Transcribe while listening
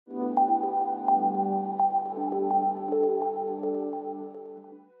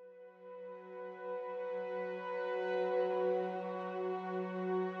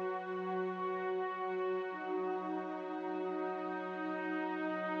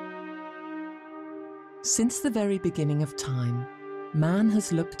Since the very beginning of time, man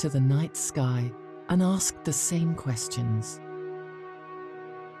has looked to the night sky and asked the same questions.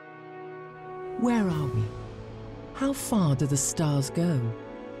 Where are we? How far do the stars go?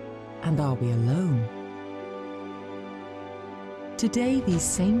 And are we alone? Today, these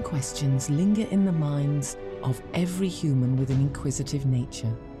same questions linger in the minds of every human with an inquisitive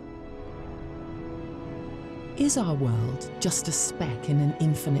nature. Is our world just a speck in an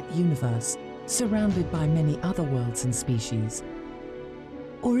infinite universe, surrounded by many other worlds and species?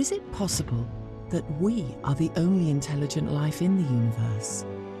 Or is it possible that we are the only intelligent life in the universe?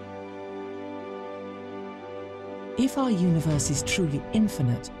 If our universe is truly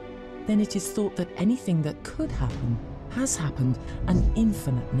infinite, then it is thought that anything that could happen has happened an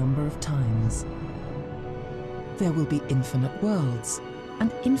infinite number of times. There will be infinite worlds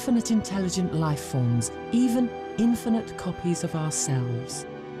and infinite intelligent life forms, even infinite copies of ourselves.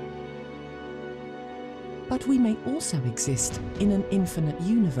 But we may also exist in an infinite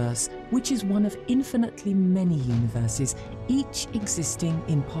universe, which is one of infinitely many universes, each existing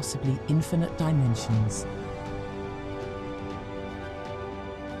in possibly infinite dimensions.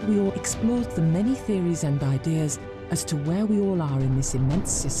 We all explored the many theories and ideas as to where we all are in this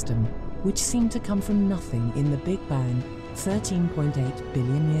immense system, which seemed to come from nothing in the Big Bang 13.8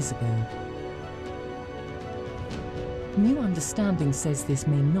 billion years ago. New understanding says this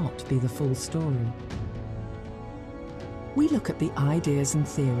may not be the full story. We look at the ideas and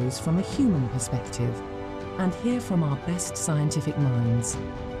theories from a human perspective and hear from our best scientific minds,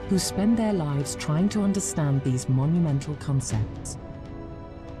 who spend their lives trying to understand these monumental concepts.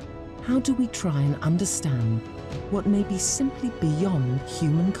 How do we try and understand what may be simply beyond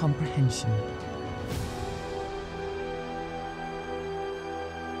human comprehension?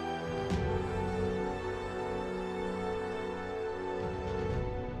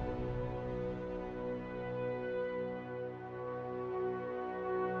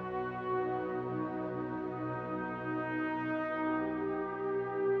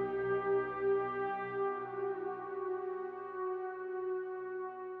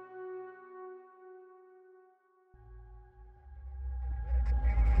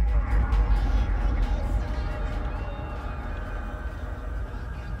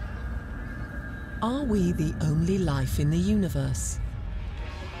 Are we the only life in the universe?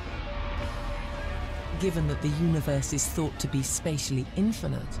 Given that the universe is thought to be spatially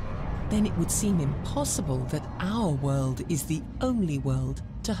infinite, then it would seem impossible that our world is the only world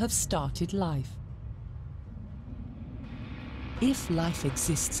to have started life. If life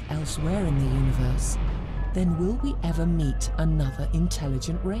exists elsewhere in the universe, then will we ever meet another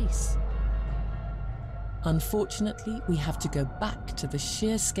intelligent race? Unfortunately, we have to go back to the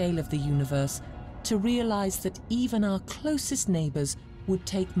sheer scale of the universe to realize that even our closest neighbors would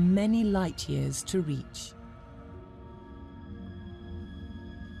take many light years to reach.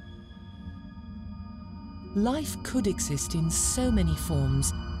 Life could exist in so many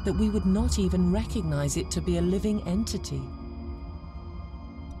forms that we would not even recognize it to be a living entity.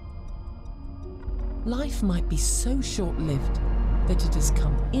 Life might be so short-lived that it has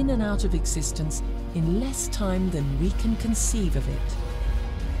come in and out of existence in less time than we can conceive of it.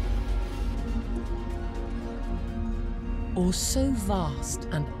 Or so vast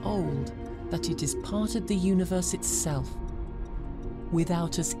and old that it is part of the universe itself,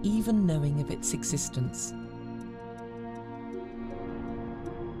 without us even knowing of its existence.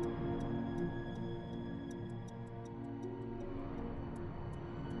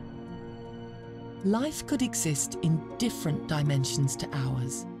 Life could exist in different dimensions to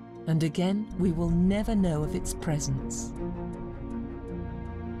ours, and again, we will never know of its presence.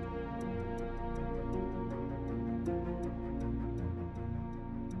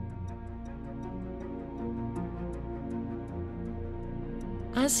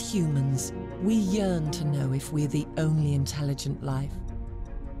 As humans, we yearn to know if we're the only intelligent life.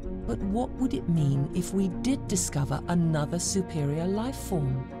 But what would it mean if we did discover another superior life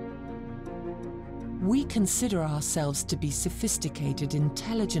form? We consider ourselves to be sophisticated,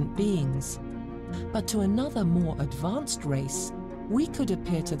 intelligent beings, but to another more advanced race, we could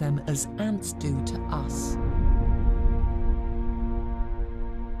appear to them as ants do to us.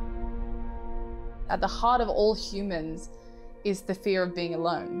 At the heart of all humans is the fear of being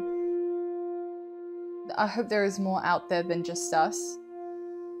alone. I hope there is more out there than just us,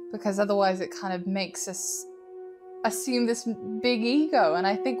 because otherwise it kind of makes us assume this big ego, and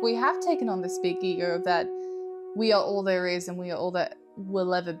I think we have taken on this big ego that we are all there is and we are all that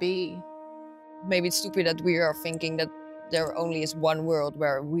will ever be. Maybe it's stupid that we are thinking that there only is one world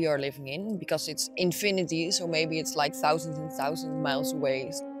where we are living in, because it's infinity, so maybe it's like thousands and thousands of miles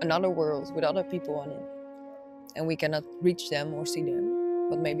away, another world with other people on it. And we cannot reach them or see them,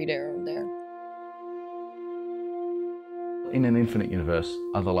 but maybe they're there. In an infinite universe,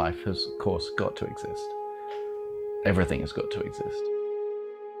 other life has, of course, got to exist. Everything has got to exist.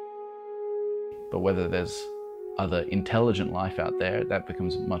 But whether there's other intelligent life out there, that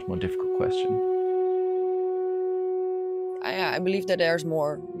becomes a much more difficult question. I believe that there's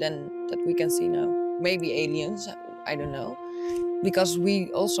more than that we can see now. Maybe aliens, I don't know. Because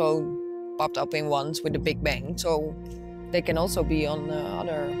we also popped up in once with the Big Bang, so they can also be on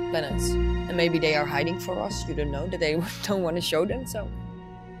other planets. And maybe they are hiding for us, you don't know, that they don't want to show themselves.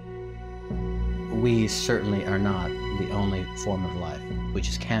 We certainly are not the only form of life. We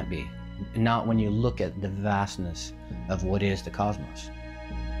just can't be. Not when you look at the vastness of what is the cosmos.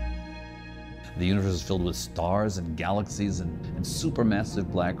 The universe is filled with stars and galaxies and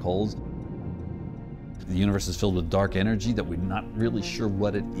supermassive black holes. The universe is filled with dark energy that we're not really sure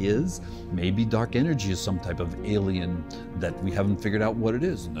what it is. Maybe dark energy is some type of alien that we haven't figured out what it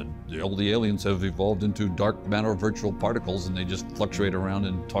is. And all the aliens have evolved into dark matter virtual particles, and they just fluctuate around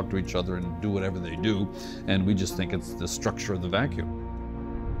and talk to each other and do whatever they do. And we just think it's the structure of the vacuum.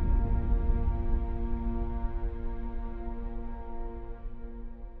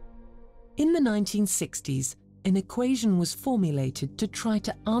 In the 1960s, an equation was formulated to try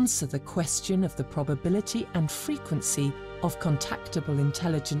to answer the question of the probability and frequency of contactable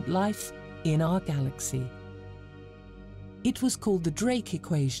intelligent life in our galaxy. It was called the Drake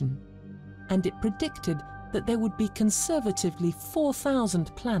equation, and it predicted that there would be conservatively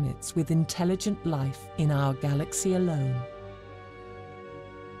 4,000 planets with intelligent life in our galaxy alone.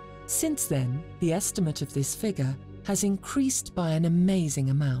 Since then, the estimate of this figure has increased by an amazing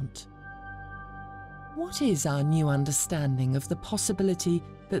amount. What is our new understanding of the possibility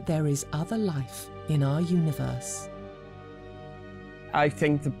that there is other life in our universe? I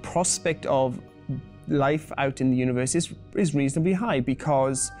think the prospect of life out in the universe is reasonably high,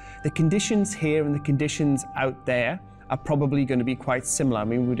 because the conditions here and the conditions out there are probably going to be quite similar. I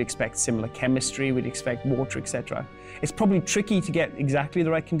mean, we'd expect similar chemistry, we'd expect water, etc. It's probably tricky to get exactly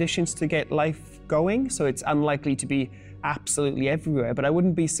the right conditions to get life going, so it's unlikely to be absolutely everywhere, but I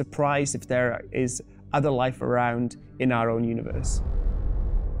wouldn't be surprised if there is other life around in our own universe.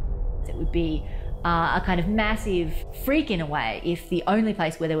 It would be a kind of massive freak in a way if the only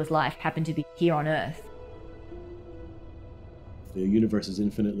place where there was life happened to be here on Earth. If the universe is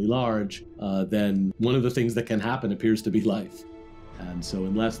infinitely large, then one of the things that can happen appears to be life. And so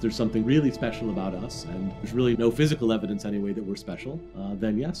unless there's something really special about us, and there's really no physical evidence anyway that we're special,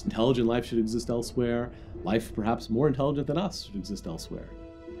 then yes, intelligent life should exist elsewhere. Life perhaps more intelligent than us should exist elsewhere.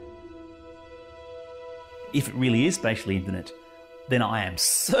 If it really is spatially infinite, then I am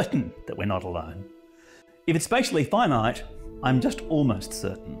certain that we're not alone. If it's spatially finite, I'm just almost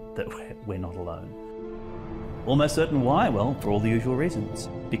certain that we're not alone. Almost certain why? Well, for all the usual reasons.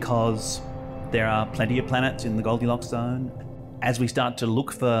 Because there are plenty of planets in the Goldilocks zone. As we start to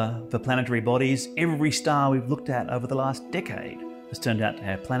look for planetary bodies, every star we've looked at over the last decade has turned out to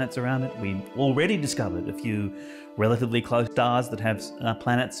have planets around it. We've already discovered a few relatively close stars that have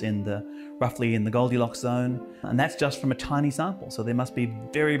planets roughly in the Goldilocks zone, and that's just from a tiny sample, so there must be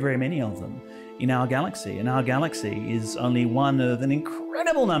very, very many of them in our galaxy, and our galaxy is only one of an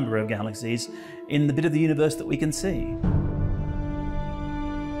incredible number of galaxies in the bit of the universe that we can see.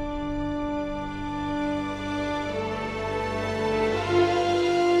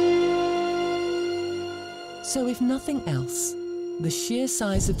 So if nothing else, the sheer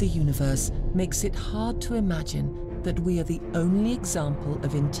size of the universe makes it hard to imagine that we are the only example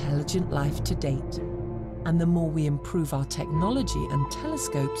of intelligent life to date. And the more we improve our technology and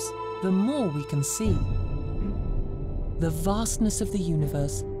telescopes, the more we can see. The vastness of the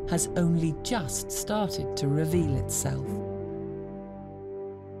universe has only just started to reveal itself.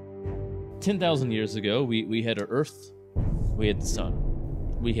 10,000 years ago, we had our Earth, we had the sun.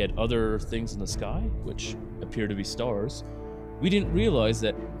 We had other things in the sky, which appear to be stars. We didn't realize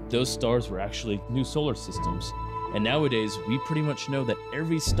that those stars were actually new solar systems. And nowadays, we pretty much know that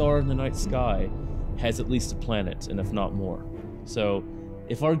every star in the night sky has at least a planet, and if not more. So,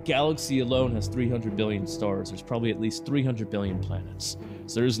 if our galaxy alone has 300 billion stars, there's probably at least 300 billion planets.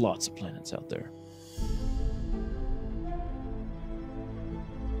 So there's lots of planets out there.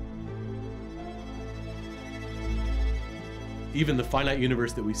 Even the finite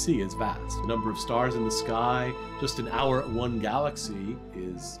universe that we see is vast. The number of stars in the sky, just in our one galaxy,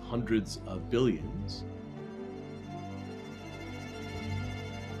 is hundreds of billions.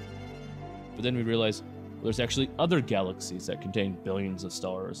 But then we realize There's actually other galaxies that contain billions of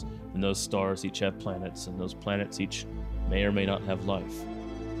stars, and those stars each have planets, and those planets each may or may not have life.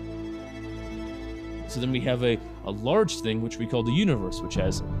 So then we have a large thing which we call the universe, which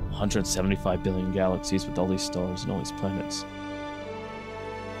has 175 billion galaxies with all these stars and all these planets.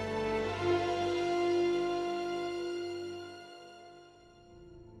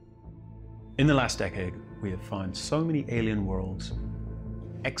 In the last decade, we have found so many alien worlds,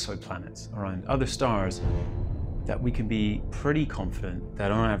 exoplanets around other stars, that we can be pretty confident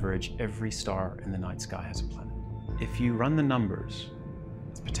that on average, every star in the night sky has a planet. If you run the numbers,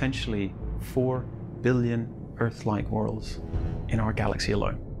 it's potentially 4 billion Earth-like worlds in our galaxy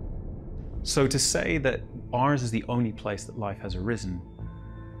alone. So to say that ours is the only place that life has arisen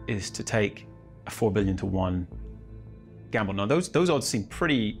is to take a 4 billion to 1 gamble. Now those odds seem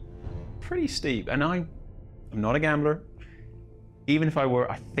pretty steep, and I'm not a gambler. Even if I were,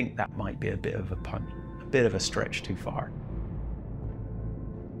 I think that might be a bit of a punt, a bit of a stretch too far.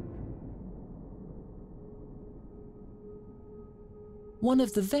 One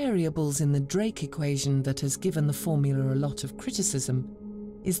of the variables in the Drake equation that has given the formula a lot of criticism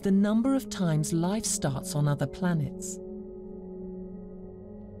is the number of times life starts on other planets.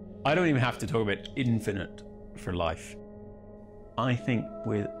 I don't even have to talk about infinite for life. I think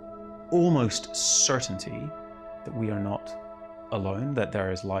with almost certainty that we are not alone, that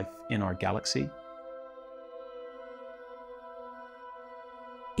there is life in our galaxy.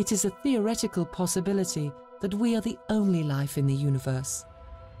 It is a theoretical possibility that we are the only life in the universe,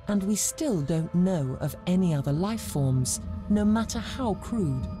 and we still don't know of any other life forms, no matter how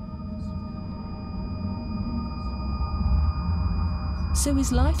crude. So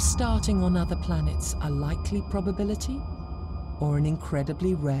is life starting on other planets a likely probability, or an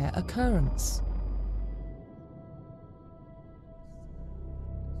incredibly rare occurrence?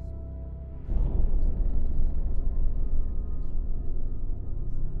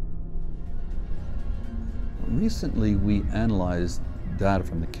 Recently, we analyzed data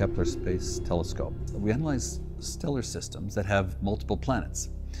from the Kepler Space Telescope. We analyzed stellar systems that have multiple planets,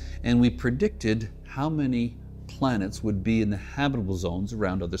 and we predicted how many planets would be in the habitable zones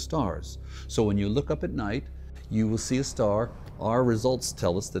around other stars. So when you look up at night, you will see a star. Our results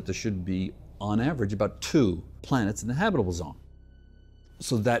tell us that there should be, on average, about 2 planets in the habitable zone.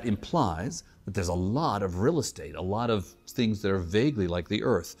 So that implies that there's a lot of real estate, a lot of things that are vaguely like the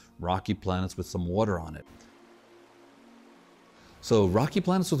Earth, rocky planets with some water on it. So rocky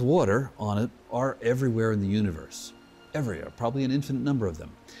planets with water on it are everywhere in the universe. Everywhere, probably an infinite number of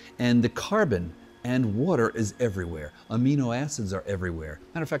them. And the carbon and water is everywhere. Amino acids are everywhere.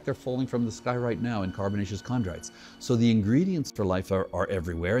 Matter of fact, they're falling from the sky right now in carbonaceous chondrites. So the ingredients for life are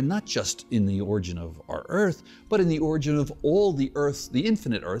everywhere, and not just in the origin of our Earth, but in the origin of all the Earths, the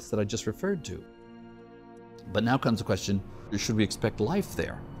infinite Earths that I just referred to. But now comes the question, should we expect life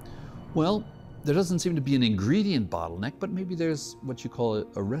there? Well, there doesn't seem to be an ingredient bottleneck, but maybe there's what you call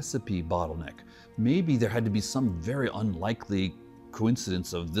a recipe bottleneck. Maybe there had to be some very unlikely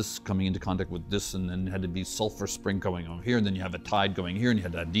coincidence of this coming into contact with this, and then had to be sulfur spring going over here, and then you have a tide going here, and you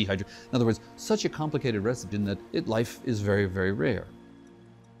had to dehydrate. In other words, such a complicated recipe in that life is very, very rare.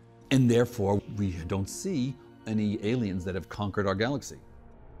 And therefore, we don't see any aliens that have conquered our galaxy.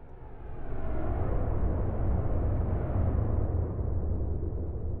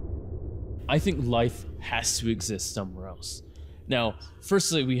 I think life has to exist somewhere else. Now,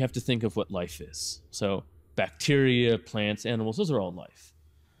 firstly, we have to think of what life is. So bacteria, plants, animals, those are all life.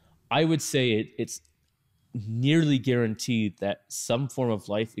 I would say it's nearly guaranteed that some form of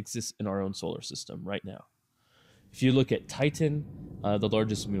life exists in our own solar system right now. If you look at Titan, the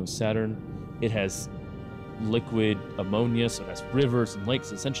largest moon of Saturn, it has liquid ammonia, so it has rivers and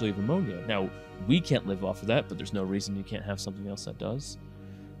lakes essentially of ammonia. Now, we can't live off of that, but there's no reason you can't have something else that does.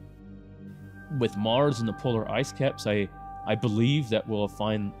 With Mars and the polar ice caps, I believe that we'll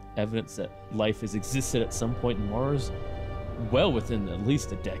find evidence that life has existed at some point in Mars well within at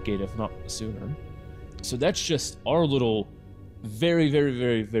least a decade, if not sooner. So that's just our little very, very,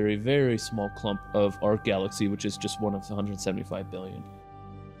 very, very, very small clump of our galaxy, which is just one of 175 billion.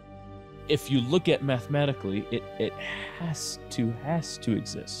 If you look at mathematically, it has to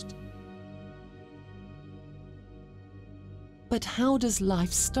exist. But how does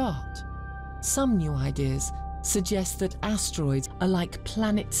life start? Some new ideas suggest that asteroids are like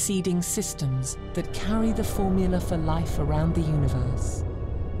planet-seeding systems that carry the formula for life around the universe.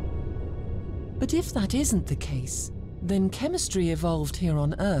 But if that isn't the case, then chemistry evolved here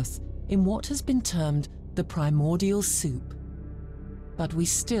on Earth in what has been termed the primordial soup. But we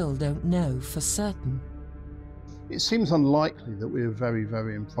still don't know for certain. It seems unlikely that we are very,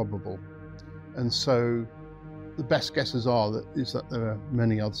 very improbable. And so the best guesses is that there are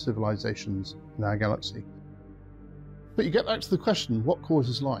many other civilizations in our galaxy. But you get back to the question, what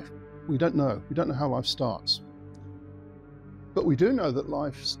causes life? We don't know. We don't know how life starts. But we do know that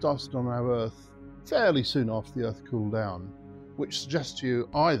life started on our Earth fairly soon after the Earth cooled down, which suggests to you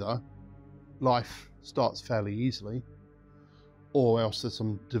either life starts fairly easily, or else there's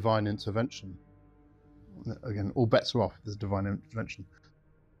some divine intervention. Again, all bets are off if there's divine intervention.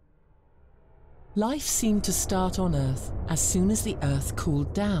 Life seemed to start on Earth as soon as the Earth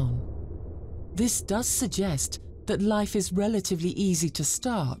cooled down. This does suggest that life is relatively easy to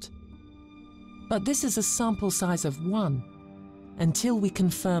start. But this is a sample size of 1. Until we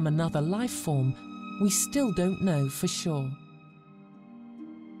confirm another life form, we still don't know for sure.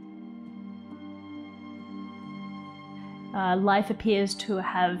 Life appears to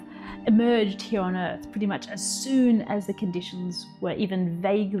have emerged here on Earth pretty much as soon as the conditions were even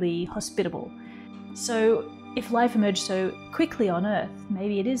vaguely hospitable. So if life emerged so quickly on Earth,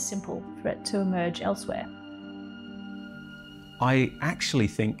 maybe it is simple for it to emerge elsewhere. I actually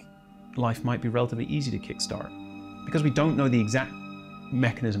think life might be relatively easy to kickstart. Because we don't know the exact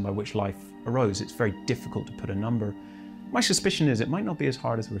mechanism by which life arose, it's very difficult to put a number. My suspicion is it might not be as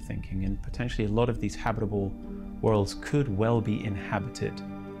hard as we're thinking, and potentially a lot of these habitable worlds could well be inhabited.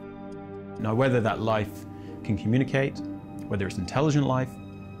 Now, whether that life can communicate, whether it's intelligent life,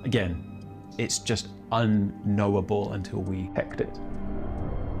 again, it's just unknowable until we detect it.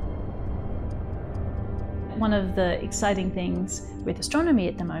 One of the exciting things with astronomy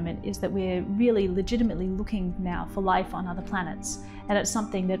at the moment is that we're really legitimately looking now for life on other planets. And it's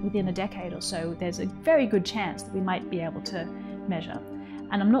something that within a decade or so, there's a very good chance that we might be able to measure.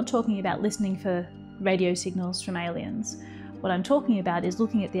 And I'm not talking about listening for radio signals from aliens. What I'm talking about is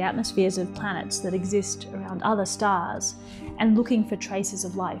looking at the atmospheres of planets that exist around other stars and looking for traces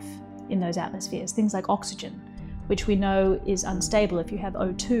of life in those atmospheres, things like oxygen, which we know is unstable. If you have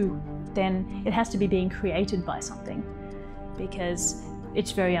O2, then it has to be being created by something because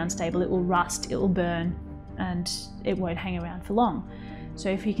it's very unstable. It will rust, it will burn, and it won't hang around for long. So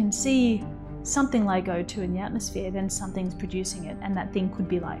if you can see something like O2 in the atmosphere, then something's producing it, and that thing could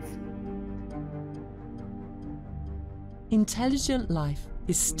be life. Intelligent life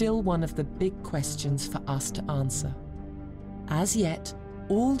is still one of the big questions for us to answer. As yet,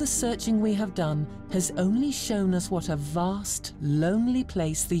 all the searching we have done has only shown us what a vast, lonely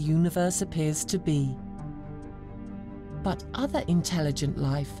place the universe appears to be. But other intelligent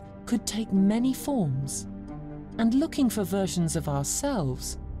life could take many forms, and looking for versions of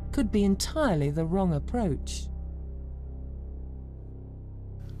ourselves could be entirely the wrong approach.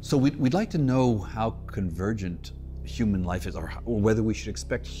 So we'd like to know how convergent human life is, or whether we should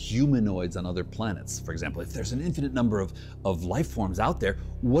expect humanoids on other planets. For example, if there's an infinite number of life forms out there,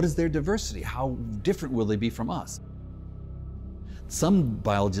 what is their diversity? How different will they be from us? Some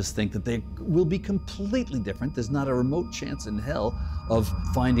biologists think that they will be completely different. There's not a remote chance in hell of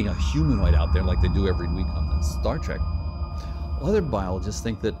finding a humanoid out there like they do every week on Star Trek. Other biologists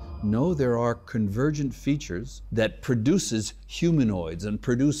think that no, there are convergent features that produces humanoids and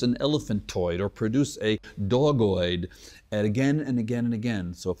produce an elephantoid or produce a dogoid, and again and again and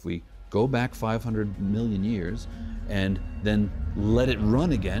again. So if we go back 500 million years and then let it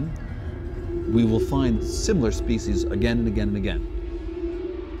run again, we will find similar species again and again and again.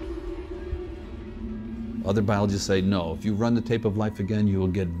 Other biologists say no, if you run the tape of life again, you will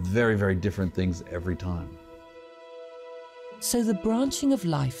get very, very different things every time. So the branching of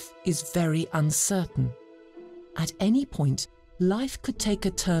life is very uncertain. At any point, life could take a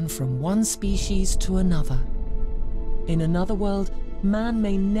turn from one species to another. In another world, man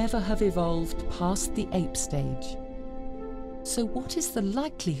may never have evolved past the ape stage. So what is the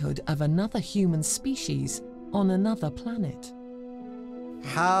likelihood of another human species on another planet?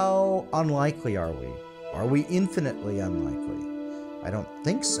 How unlikely are we? Are we infinitely unlikely? I don't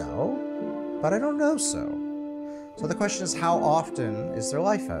think so, but I don't know so. So the question is, how often is there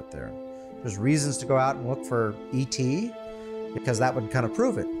life out there? There's reasons to go out and look for ET, because that would kind of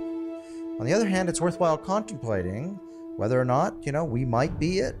prove it. On the other hand, it's worthwhile contemplating whether or not, we might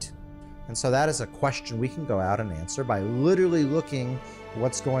be it. And so that is a question we can go out and answer by literally looking at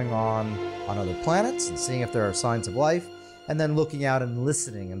what's going on other planets and seeing if there are signs of life, and then looking out and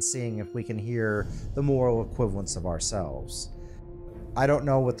listening and seeing if we can hear the moral equivalence of ourselves. I don't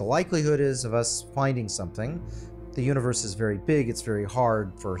know what the likelihood is of us finding something. The universe is very big, it's very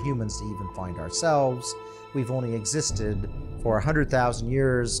hard for humans to even find ourselves. We've only existed for 100,000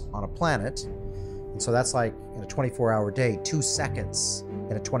 years on a planet, and so that's like in a 24-hour day, 2 seconds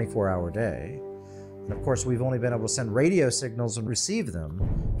in a 24-hour day. And of course, we've only been able to send radio signals and receive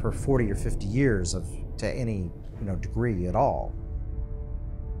them for 40 or 50 years to any degree at all.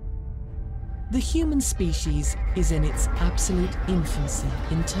 The human species is in its absolute infancy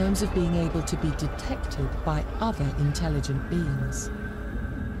in terms of being able to be detected by other intelligent beings.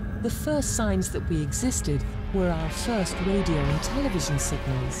 The first signs that we existed were our first radio and television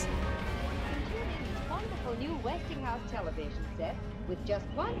signals. Wonderful new Westinghouse television set with just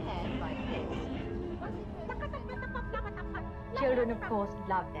one hand like this. Children, of course,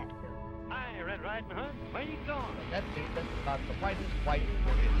 love that film. Hi, Red Riding Hood. Where you going? That's it. That's about the whitest white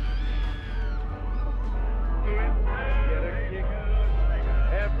there is.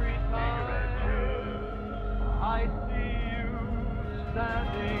 Every time I see you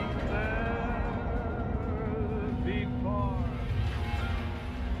standing there before.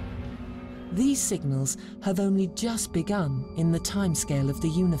 These signals have only just begun in the timescale of the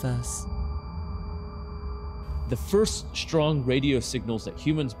universe. The first strong radio signals that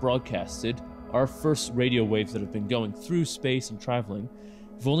humans broadcasted, our first radio waves that have been going through space and traveling,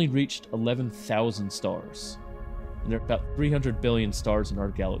 have only reached 11,000 stars. And there are about 300 billion stars in our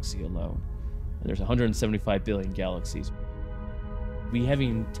galaxy alone. And there's 175 billion galaxies. We haven't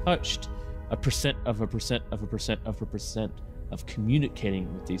even touched a percent of a percent of a percent of a percent of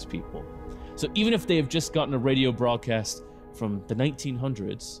communicating with these people. So even if they have just gotten a radio broadcast from the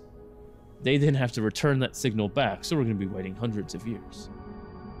 1900s, they then have to return that signal back, so we're going to be waiting hundreds of years.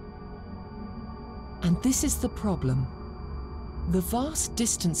 And this is the problem. The vast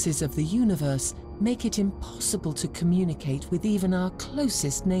distances of the universe make it impossible to communicate with even our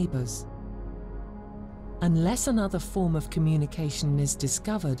closest neighbors. Unless another form of communication is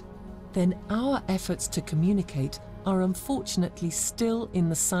discovered, then our efforts to communicate are unfortunately still in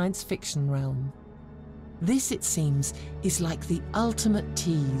the science fiction realm. This, it seems, is like the ultimate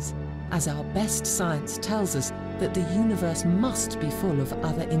tease, as our best science tells us that the universe must be full of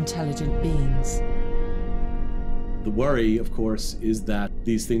other intelligent beings. The worry, of course, is that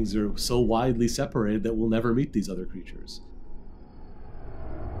these things are so widely separated that we'll never meet these other creatures.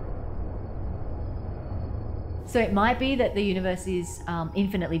 So it might be that the universe is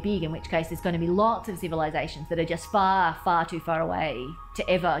infinitely big, in which case there's going to be lots of civilizations that are just far, far too far away to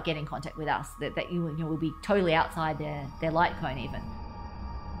ever get in contact with us, that will be totally outside their light cone even.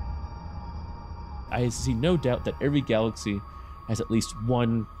 I see no doubt that every galaxy has at least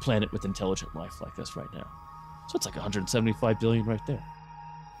one planet with intelligent life like us right now. So it's like 175 billion right there.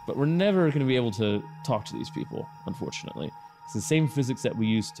 But we're never going to be able to talk to these people, unfortunately. It's the same physics that we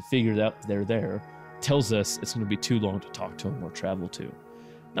use to figure out they're there tells us it's going to be too long to talk to them or travel to.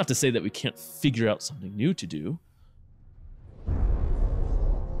 Not to say that we can't figure out something new to do.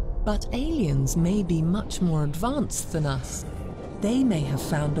 But aliens may be much more advanced than us. They may have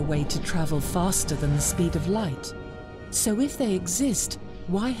found a way to travel faster than the speed of light. So if they exist,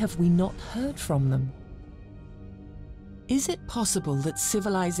 why have we not heard from them? Is it possible that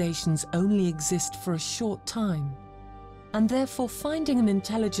civilizations only exist for a short time? And therefore finding an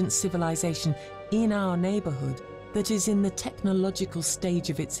intelligent civilization in our neighborhood that is in the technological stage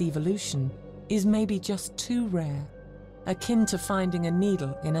of its evolution is maybe just too rare, akin to finding a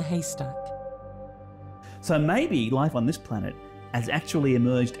needle in a haystack. So maybe life on this planet has actually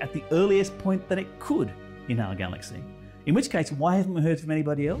emerged at the earliest point that it could in our galaxy. In which case, why haven't we heard from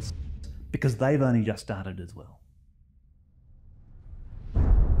anybody else? Because they've only just started as well.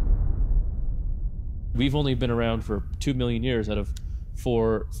 We've only been around for 2 million years out of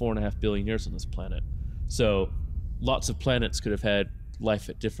 4.5 billion years on this planet. So lots of planets could have had life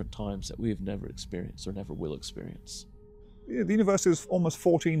at different times that we've never experienced or never will experience. The universe is almost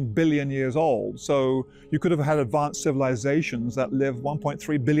 14 billion years old, so you could have had advanced civilizations that lived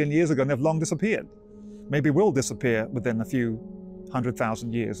 1.3 billion years ago and have long disappeared. Maybe will disappear within a few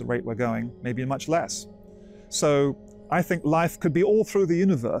 100,000 years, the rate we're going, maybe much less. So I think life could be all through the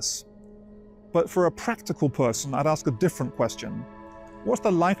universe. But for a practical person, I'd ask a different question. What's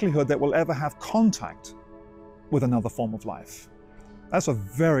the likelihood that we'll ever have contact with another form of life? That's a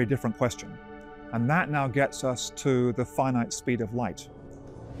very different question. And that now gets us to the finite speed of light.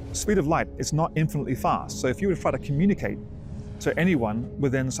 The speed of light is not infinitely fast. So if you were to try to communicate to anyone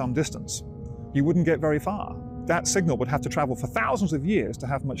within some distance, you wouldn't get very far. That signal would have to travel for thousands of years to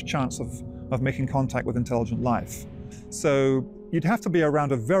have much chance of making contact with intelligent life. So you'd have to be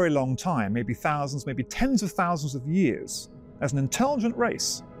around a very long time, maybe thousands, maybe tens of thousands of years, as an intelligent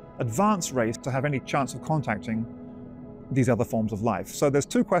race, advanced race, to have any chance of contacting these other forms of life. So there's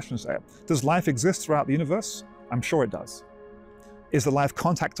two questions there. Does life exist throughout the universe? I'm sure it does. Is the life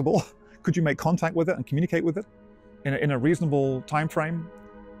contactable? Could you make contact with it and communicate with it in a reasonable time frame?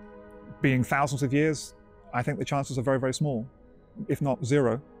 being thousands of years, I think the chances are very, very small, if not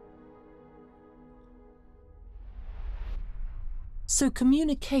zero. So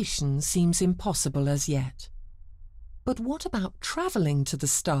communication seems impossible as yet. But what about travelling to the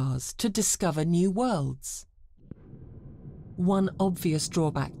stars to discover new worlds? One obvious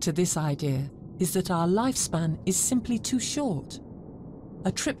drawback to this idea is that our lifespan is simply too short.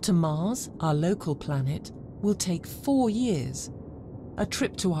 A trip to Mars, our local planet, will take 4 years. A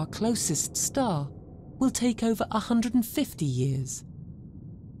trip to our closest star will take over 150 years.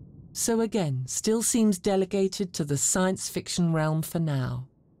 So again, still seems delegated to the science fiction realm for now.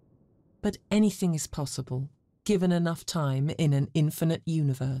 But anything is possible, given enough time in an infinite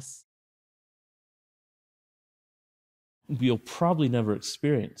universe. We'll probably never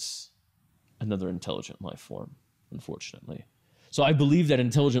experience another intelligent life form, unfortunately. So I believe that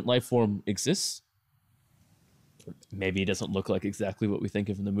intelligent life form exists. Maybe it doesn't look like exactly what we think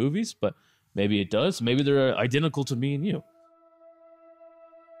of in the movies, but maybe it does. Maybe they're identical to me and you.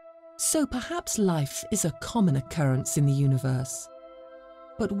 So perhaps life is a common occurrence in the universe.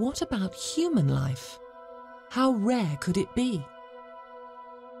 But what about human life? How rare could it be?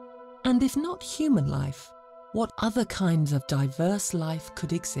 And if not human life, what other kinds of diverse life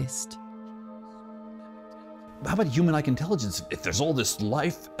could exist? How about human-like intelligence? If there's all this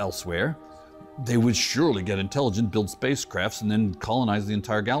life elsewhere, they would surely get intelligent, build spacecrafts, and then colonize the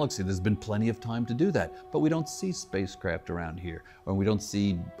entire galaxy. There's been plenty of time to do that. But we don't see spacecraft around here, or we don't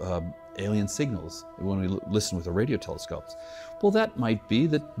see alien signals when we listen with the radio telescopes. Well, that might be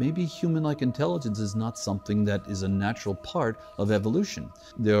that maybe human-like intelligence is not something that is a natural part of evolution.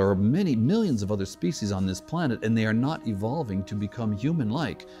 There are many millions of other species on this planet, and they are not evolving to become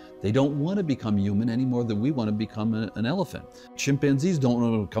human-like. They don't want to become human any more than we want to become an elephant. Chimpanzees don't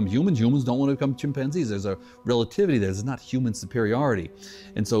want to become humans. Humans don't want to become chimpanzees. There's a relativity there. There's not human superiority.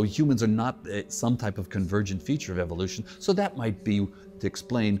 And so humans are not some type of convergent feature of evolution. So that might be to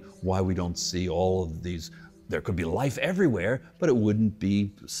explain why we don't see all of these. There could be life everywhere, but it wouldn't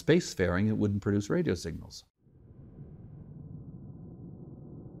be spacefaring. It wouldn't produce radio signals.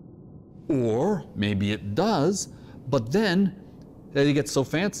 Or maybe it does, but then they get so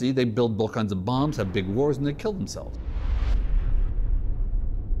fancy, they build all kinds of bombs, have big wars, and they kill themselves.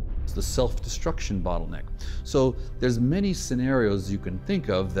 It's the self-destruction bottleneck. So there's many scenarios you can think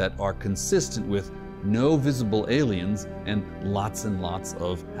of that are consistent with no visible aliens and lots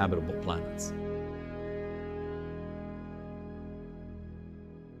of habitable planets.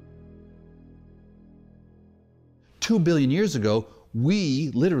 Two billion years ago,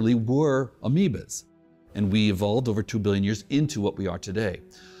 we literally were amoebas. And we evolved over 2 billion years into what we are today.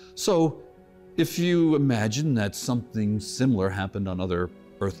 So if you imagine that something similar happened on other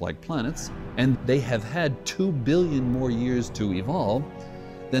Earth-like planets, and they have had 2 billion more years to evolve,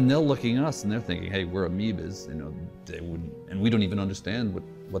 then they're looking at us and they're thinking, hey, we're amoebas, they wouldn't, and we don't even understand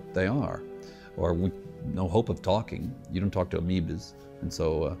what they are. Or no hope of talking. You don't talk to amoebas. And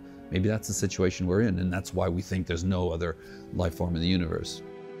so maybe that's the situation we're in, and that's why we think there's no other life form in the universe.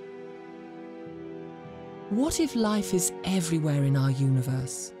 What if life is everywhere in our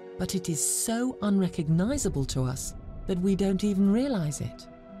universe, but it is so unrecognizable to us that we don't even realize it?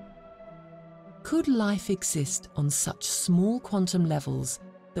 Could life exist on such small quantum levels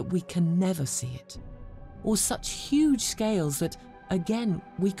that we can never see it? Or such huge scales that, again,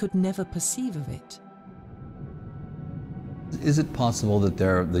 we could never perceive of it? Is it possible that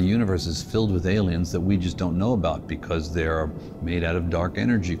the universe is filled with aliens that we just don't know about because they're made out of dark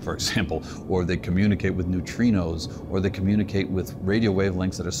energy, for example, or they communicate with neutrinos, or they communicate with radio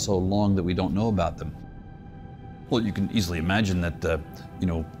wavelengths that are so long that we don't know about them? Well, you can easily imagine that,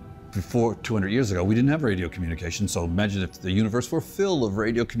 before 200 years ago, we didn't have radio communication. So imagine if the universe were filled of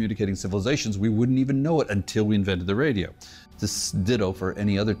radio communicating civilizations, we wouldn't even know it until we invented the radio. This ditto for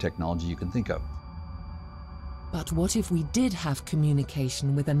any other technology you can think of. But what if we did have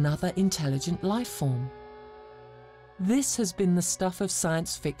communication with another intelligent life form? This has been the stuff of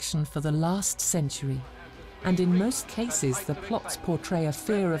science fiction for the last century, and in most cases the plots portray a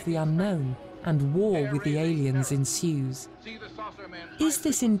fear of the unknown, and war with the aliens ensues. Is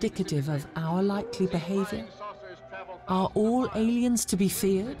this indicative of our likely behavior? Are all aliens to be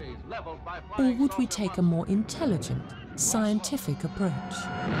feared? Or would we take a more intelligent, scientific approach?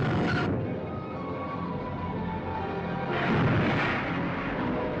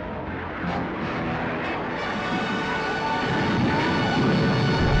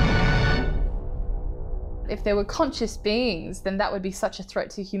 If there were conscious beings, then that would be such a threat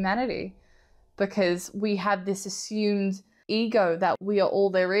to humanity, because we have this assumed ego that we are all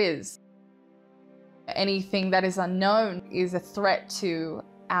there is. Anything that is unknown is a threat to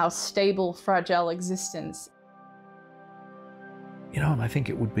our stable, fragile existence. You know, and I think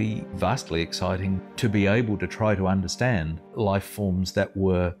it would be vastly exciting to be able to try to understand life forms that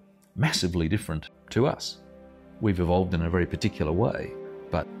were massively different to us. We've evolved in a very particular way,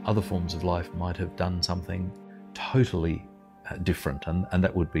 but other forms of life might have done something totally different, and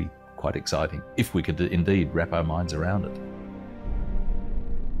that would be quite exciting if we could indeed wrap our minds around it.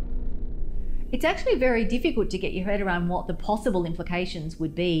 It's actually very difficult to get your head around what the possible implications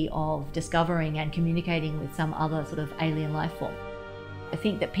would be of discovering and communicating with some other sort of alien life form. I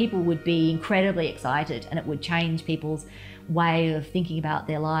think that people would be incredibly excited, and it would change people's way of thinking about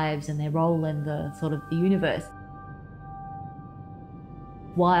their lives and their role in the sort of the universe.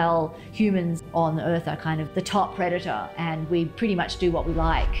 While humans on Earth are kind of the top predator and we pretty much do what we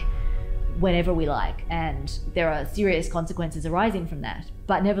like, whenever we like, and there are serious consequences arising from that.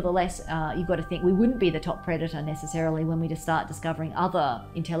 But nevertheless, you've got to think we wouldn't be the top predator necessarily when we just start discovering other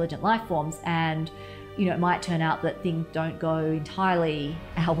intelligent life forms, and you know, it might turn out that things don't go entirely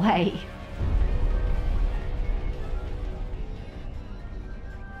our way.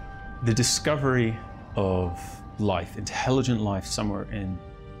 The discovery of life, intelligent life somewhere in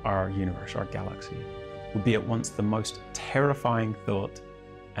our universe, our galaxy, would be at once the most terrifying thought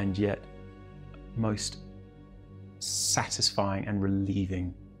and yet most satisfying and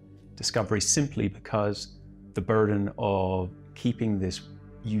relieving discovery, simply because the burden of keeping this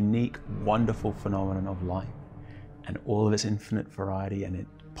unique, wonderful phenomenon of life and all of its infinite variety and its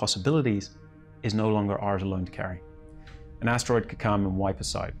possibilities is no longer ours alone to carry. An asteroid could come and wipe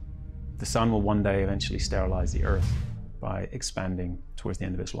us out. The sun will one day eventually sterilize the Earth by expanding towards the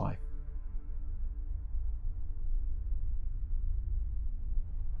end of its life.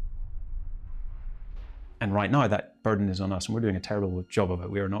 And right now that burden is on us, and we're doing a terrible job of it.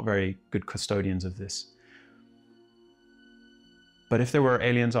 We are not very good custodians of this. But if there were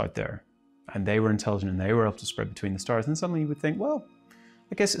aliens out there, and they were intelligent and they were able to spread between the stars, then suddenly you would think, well,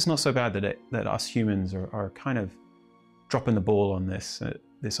 I guess it's not so bad that us humans are kind of dropping the ball on this,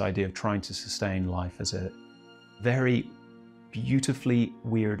 this idea of trying to sustain life as a very beautifully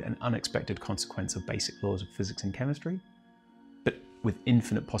weird and unexpected consequence of basic laws of physics and chemistry, but with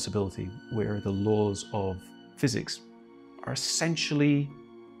infinite possibility, where the laws of physics are essentially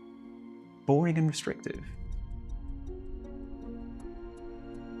boring and restrictive.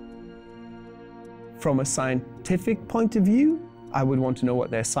 From a scientific point of view, I would want to know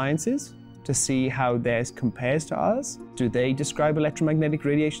what their science is, to see how theirs compares to ours. Do they describe electromagnetic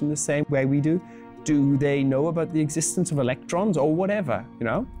radiation the same way we do? Do they know about the existence of electrons or whatever, you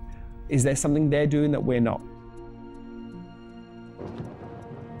know? Is there something they're doing that we're not?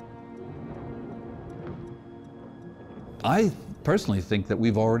 I personally think that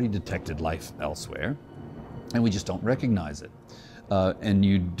we've already detected life elsewhere, and we just don't recognize it. And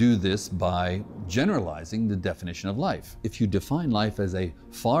you do this by generalizing the definition of life. If you define life as a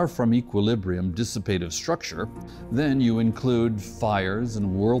far from equilibrium dissipative structure, then you include fires and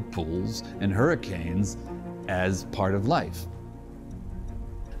whirlpools and hurricanes as part of life.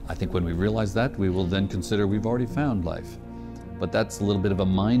 I think when we realize that, we will then consider we've already found life. But that's a little bit of a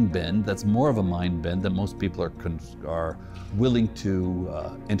mind bend. That's more of a mind bend that most people are willing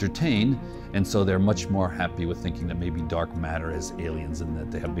to entertain, and so they're much more happy with thinking that maybe dark matter is aliens and that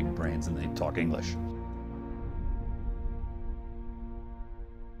they have big brains and they talk English.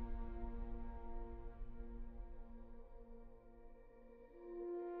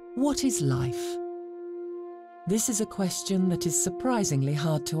 What is life? This is a question that is surprisingly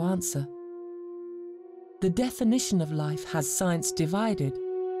hard to answer. The definition of life has science divided,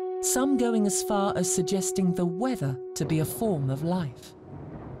 some going as far as suggesting the weather to be a form of life.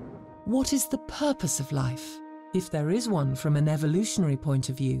 What is the purpose of life, if there is one from an evolutionary point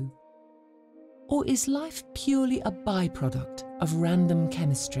of view? Or is life purely a byproduct of random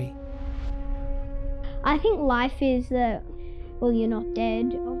chemistry? I think life is that, well, you're not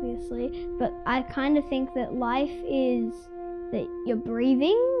dead, obviously, but I kind of think that life is that you're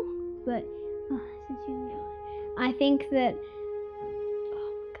breathing, but I think that,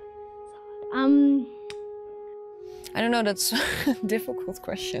 I don't know, that's a difficult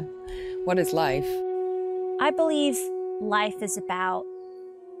question. What is life? I believe life is about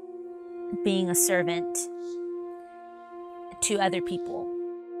being a servant to other people.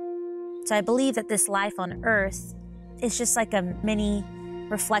 So I believe that this life on earth is just like a mini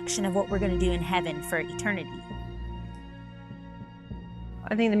reflection of what we're going to do in heaven for eternity.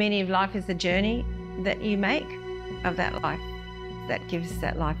 I think the meaning of life is the journey that you make of that life that gives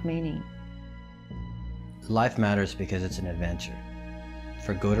that life meaning. Life matters because it's an adventure.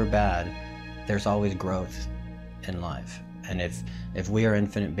 For good or bad, there's always growth in life. And if we are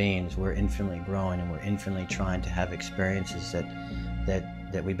infinite beings, we're infinitely growing and we're infinitely trying to have experiences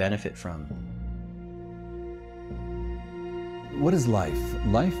that we benefit from. What is life?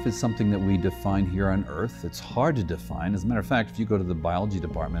 Life is something that we define here on Earth. It's hard to define. As a matter of fact, if you go to the biology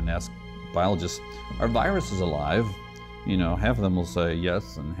department and ask biologists, are viruses alive? You know, half of them will say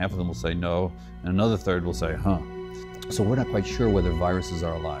yes, and half of them will say no, and another third will say, huh. So we're not quite sure whether viruses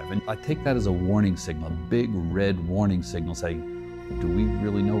are alive. And I take that as a warning signal, a big red warning signal saying, do we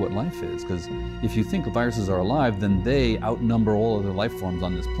really know what life is? Because if you think viruses are alive, then they outnumber all other life forms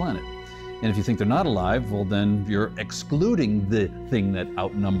on this planet. And if you think they're not alive, well then you're excluding the thing that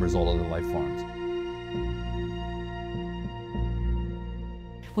outnumbers all other life forms.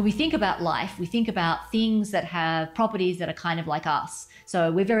 When we think about life, we think about things that have properties that are kind of like us.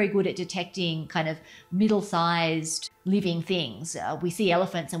 So we're very good at detecting kind of middle-sized living things. We see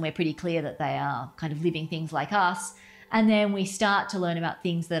elephants and we're pretty clear that they are kind of living things like us. And then we start to learn about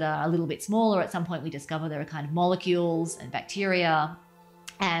things that are a little bit smaller. At some point we discover there are kind of molecules and bacteria.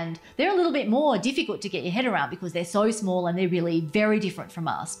 And they're a little bit more difficult to get your head around because they're so small and they're really very different from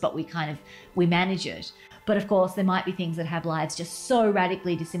us, but we manage it. But of course, there might be things that have lives just so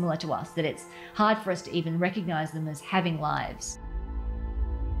radically dissimilar to us that it's hard for us to even recognize them as having lives.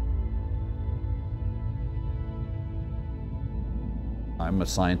 I'm a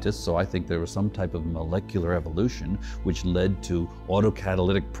scientist, so I think there was some type of molecular evolution which led to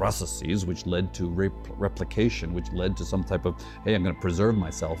autocatalytic processes, which led to replication, which led to some type of, hey, I'm going to preserve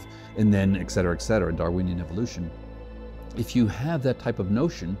myself, and then et cetera, Darwinian evolution. If you have that type of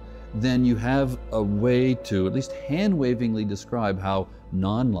notion, then you have a way to at least hand-wavingly describe how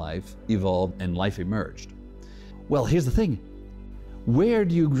non-life evolved and life emerged. Well, here's the thing. Where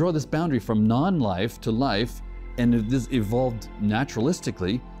do you draw this boundary from non-life to life? And if this evolved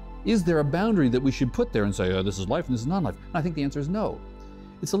naturalistically, is there a boundary that we should put there and say, oh, this is life and this is non-life? And I think the answer is no.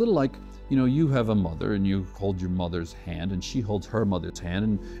 It's a little like, you know, you have a mother and you hold your mother's hand and she holds her mother's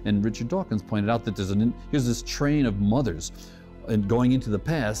hand. And Richard Dawkins pointed out that here's this train of mothers and going into the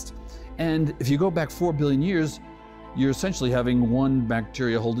past. And if you go back 4 billion years, you're essentially having one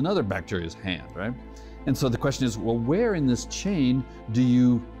bacteria hold another bacteria's hand, right? And so the question is, well, where in this chain do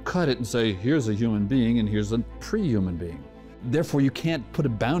you cut it and say, here's a human being and here's a pre-human being? Therefore, you can't put a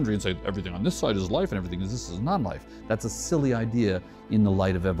boundary and say everything on this side is life and everything this is non-life. That's a silly idea in the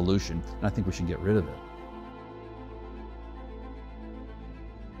light of evolution, and I think we should get rid of it.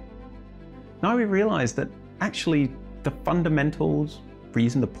 Now we realize that actually the fundamentals,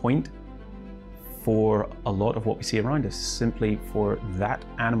 reason, the point for a lot of what we see around us is simply for that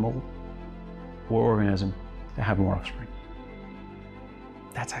animal or organism to have more offspring.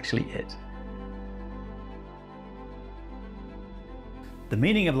 That's actually it. The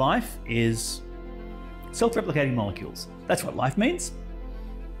meaning of life is self-replicating molecules. That's what life means.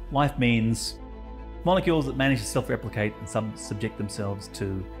 Life means molecules that manage to self-replicate and subject themselves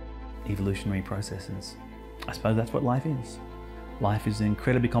to evolutionary processes. I suppose that's what life is. Life is an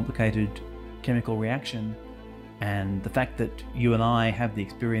incredibly complicated chemical reaction, and the fact that you and I have the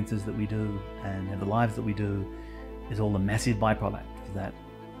experiences that we do and have the lives that we do is all a massive byproduct of that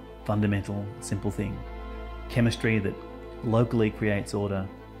fundamental, simple thing. Chemistry that locally creates order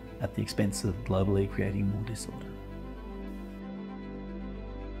at the expense of globally creating more disorder.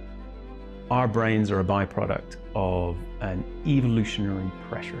 Our brains are a byproduct of an evolutionary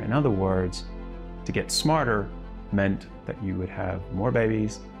pressure. In other words, to get smarter meant that you would have more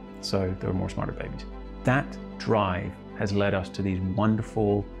babies, so there were more smarter babies. That drive has led us to these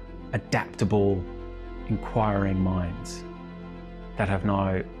wonderful, adaptable, inquiring minds that have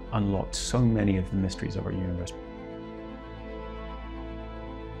now unlocked so many of the mysteries of our universe.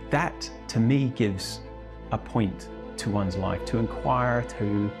 That, to me, gives a point to one's life, to inquire,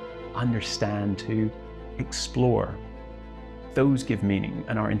 to understand, to explore. Those give meaning,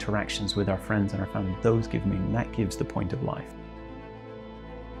 and our interactions with our friends and our family, those give meaning. That gives the point of life.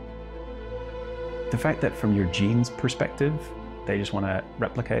 The fact that from your genes perspective, they just want to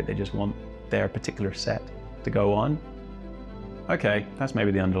replicate, they just want their particular set to go on, okay, that's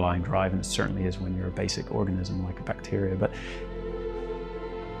maybe the underlying drive, and it certainly is when you're a basic organism like a bacteria, but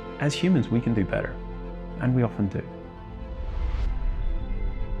as humans, we can do better, and we often do.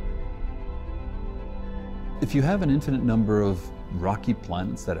 If you have an infinite number of rocky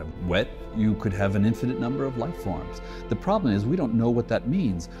planets that are wet, you could have an infinite number of life forms. The problem is we don't know what that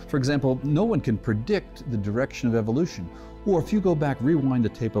means. For example, no one can predict the direction of evolution. Or if you go back, rewind the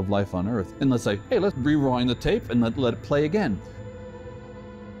tape of life on Earth, and let's say, hey, let's rewind the tape and let it play again.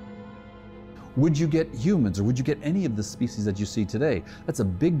 Would you get humans, or would you get any of the species that you see today? That's a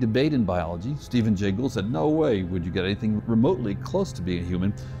big debate in biology. Stephen Jay Gould said, no way would you get anything remotely close to being a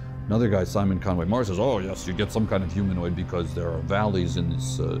human. Another guy, Simon Conway Morris, says, oh yes, you get some kind of humanoid because there are valleys in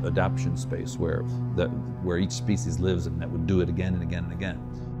this adaptation space where each species lives, and that would do it again and again and again.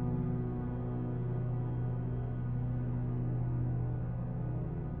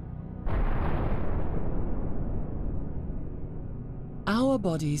 Our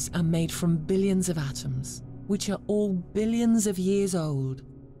bodies are made from billions of atoms, which are all billions of years old.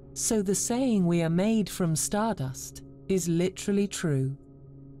 So the saying we are made from stardust is literally true.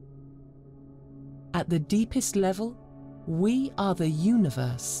 At the deepest level, we are the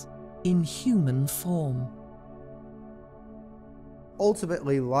universe in human form.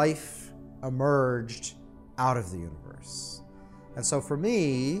 Ultimately, life emerged out of the universe. And so for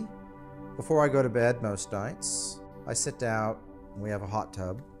me, before I go to bed most nights, I sit down, we have a hot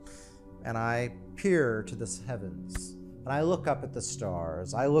tub, and I peer to the heavens. And I look up at the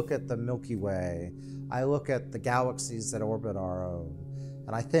stars, I look at the Milky Way, I look at the galaxies that orbit our own,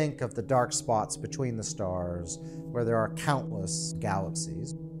 and I think of the dark spots between the stars where there are countless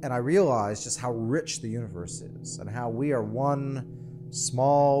galaxies. And I realize just how rich the universe is and how we are one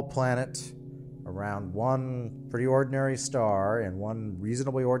small planet around one pretty ordinary star in one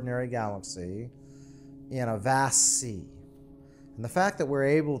reasonably ordinary galaxy in a vast sea. And the fact that we're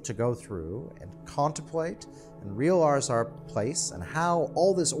able to go through and contemplate and realize our place and how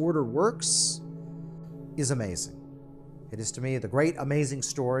all this order works is amazing. It is to me the great amazing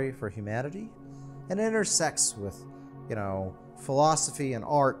story for humanity, and it intersects with, philosophy and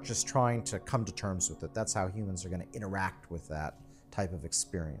art just trying to come to terms with it. That's how humans are going to interact with that type of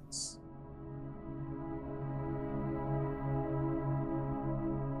experience.